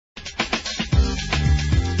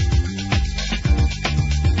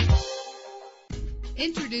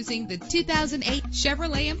Introducing the 2008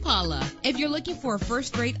 Chevrolet Impala. If you're looking for a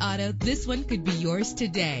first-rate auto, this one could be yours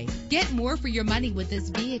today. Get more for your money with this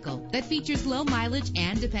vehicle that features low mileage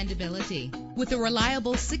and dependability. With a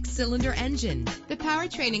reliable 6-cylinder engine, the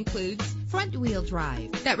powertrain includes front-wheel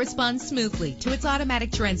drive that responds smoothly to its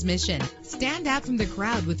automatic transmission. Stand out from the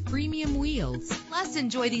crowd with premium wheels. Plus,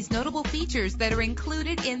 enjoy these notable features that are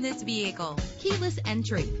included in this vehicle: keyless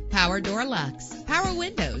entry, power door locks, power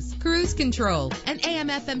windows, cruise control, an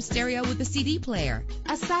AM/FM stereo with a CD player,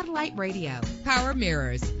 a satellite radio, power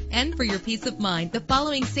mirrors. And for your peace of mind, the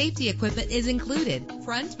following safety equipment is included: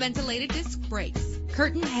 front ventilated disc brakes,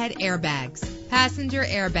 curtain head airbags, passenger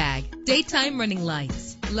airbag, daytime running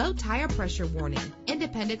lights, low tire pressure warning,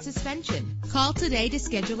 independent suspension. Call today to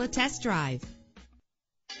schedule a test drive.